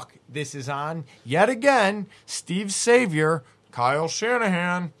the fuck this is on. Yet again, Steve's savior, Kyle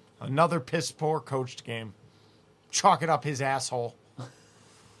Shanahan. Another piss-poor coached game. Chalk it up his asshole.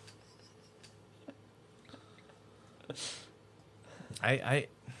 I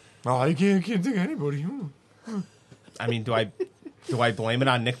can't think of anybody. I mean, do I blame it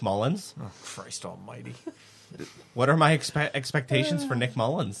on Nick Mullins? Oh, Christ almighty. What are my expectations for Nick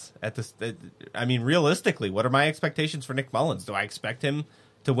Mullins at this? I mean, realistically, what are my expectations for Nick Mullins? Do I expect him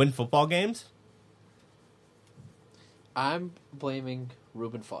to win football games? I'm blaming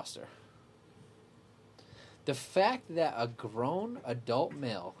Reuben Foster. The fact that a grown adult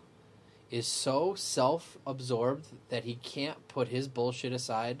male is so self-absorbed that he can't put his bullshit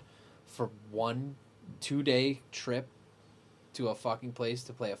aside for 1-2 day trip to a fucking place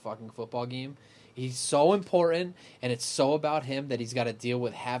to play a fucking football game. He's so important, and it's so about him that he's got to deal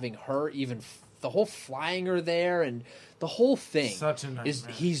with having her the whole flying her there, and the whole thing. Such a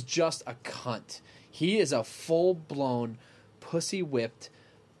nightmare. He's just a cunt. He is a full-blown, pussy-whipped,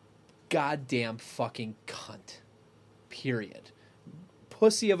 goddamn fucking cunt. Period.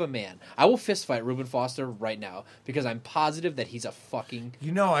 Pussy of a man. I will fist fight Reuben Foster right now because I'm positive that he's a fucking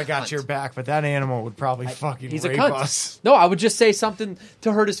You know I got cunt. your back, but that animal would probably fucking He's a rape cunt. us. No, I would just say something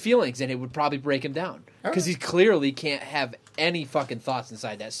to hurt his feelings, and it would probably break him down because he clearly can't have any fucking thoughts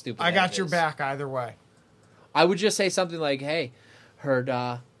inside that stupid. I head got of your his. back either way. I would just say something like, "Hey, heard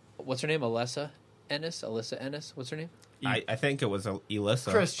what's her name? Alyssa Ennis. What's her name? I think it was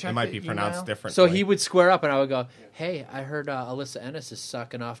Elissa. Chris, check it might the be pronounced email. differently. So he would square up, and I would go, "Hey, I heard Alyssa Ennis is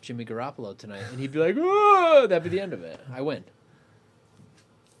sucking off Jimmy Garoppolo tonight," and he'd be like, "Oh!" That'd be the end of it. I win.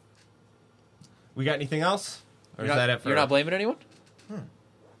 We got anything else? Or You're is not, that it? You're not blaming anyone?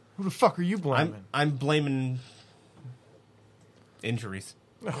 Who the fuck are you blaming? I'm blaming injuries.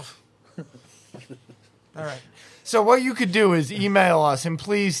 All right. So what you could do is email us and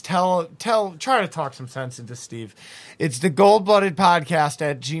please try to talk some sense into Steve. It's the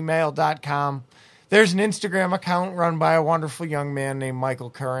goldbloodedpodcast@gmail.com. There's an Instagram account run by a wonderful young man named Michael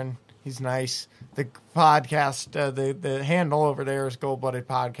Curran. He's nice. The podcast, the handle over there is Gold-Blooded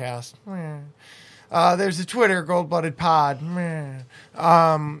Podcast. There's a Twitter, Gold-Blooded Pod. We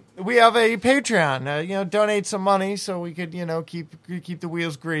have a Patreon. Donate some money so we could, keep the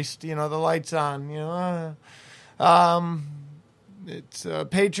wheels greased. The lights on. It's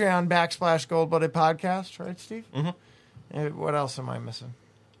Patreon / Gold-Blooded Podcast, right, Steve? Mm-hmm. What else am I missing?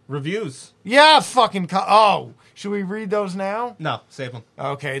 Reviews. Yeah, fucking. Should we read those now? No, save them.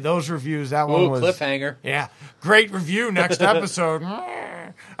 Okay, those reviews. That one was cliffhanger. Yeah, great review. Next episode.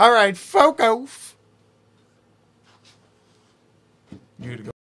 All right, focus. You to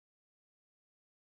go.